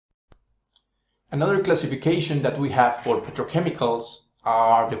Another classification that we have for petrochemicals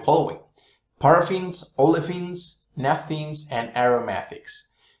are the following: paraffins, olefins, naphthenes, and aromatics.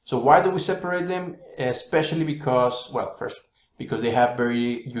 So why do we separate them? Especially because, well, first, because they have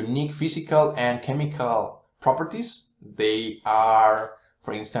very unique physical and chemical properties. They are,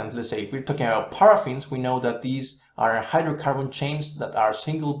 for instance, let's say if we're talking about paraffins, we know that these are hydrocarbon chains that are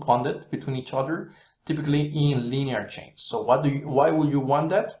single bonded between each other, typically in linear chains. So why would you want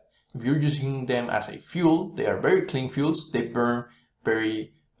that? If you're using them as a fuel, they are very clean fuels. They burn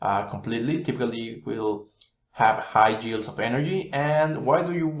very completely, typically will have high yields of energy. And why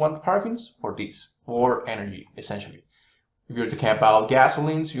do you want paraffins? For this, for energy, essentially. If you're talking about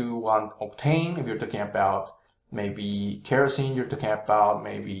gasolines, you want octane. If you're talking about maybe kerosene, you're talking about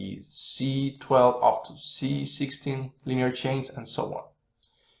maybe C12 up to C16 linear chains, and so on.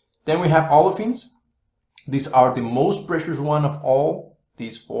 Then we have olefins. These are the most precious one of all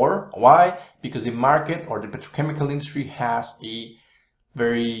these four. Why? Because the market or the petrochemical industry has a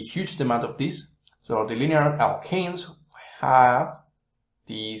very huge demand of this. So the linear alkanes have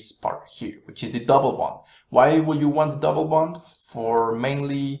this part here, which is the double bond. Why would you want the double bond? For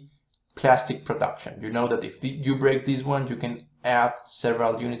mainly plastic production. You know that if you break this one, you can add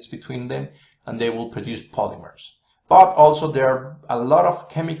several units between them and they will produce polymers. But also there are a lot of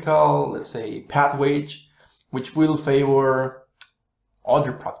chemical, let's say, pathways which will favor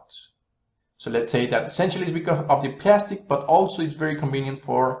other products. So let's say that essentially it's because of the plastic, but also it's very convenient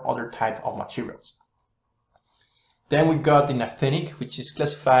for other type of materials. Then we got the naphthenic, which is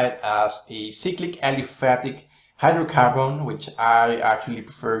classified as a cyclic aliphatic hydrocarbon, which I actually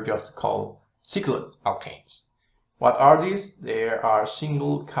prefer just to call cycloalkanes. What are these? There are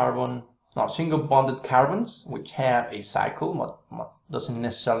single bonded carbons which have a cycle, doesn't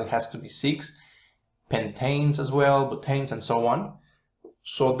necessarily has to be 6, pentanes as well, butanes, and so on.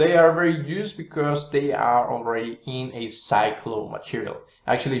 So they are very used because they are already in a cyclo material.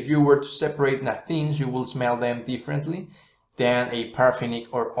 Actually, if you were to separate naphthenes, you will smell them differently than a paraffinic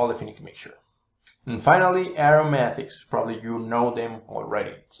or olefinic mixture. And finally, aromatics. Probably you know them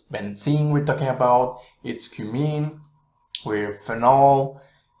already. It's benzene we're talking about, it's cumene, we're phenol,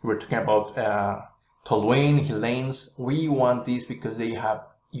 we're talking about toluene, halanes. We want these because they have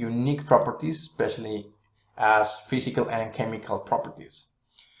unique properties, especially as physical and chemical properties.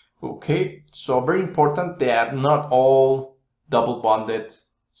 Okay, so very important that not all double bonded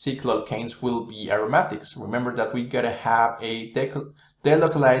cycloalkanes will be aromatics. Remember that we gotta have a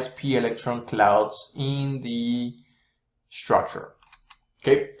delocalized p electron clouds in the structure.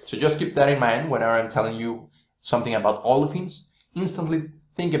 Okay, so just keep that in mind whenever I'm telling you something about olefins. Instantly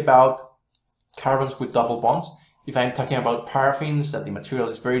think about carbons with double bonds. If I'm talking about paraffins, that the material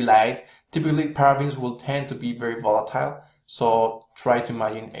is very light, typically paraffins will tend to be very volatile. So try to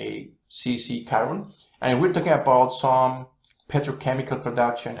imagine a CC carbon. And if we're talking about some petrochemical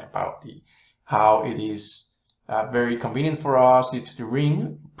production, about how it is very convenient for us due to the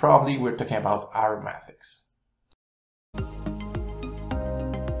ring, probably we're talking about aromatics.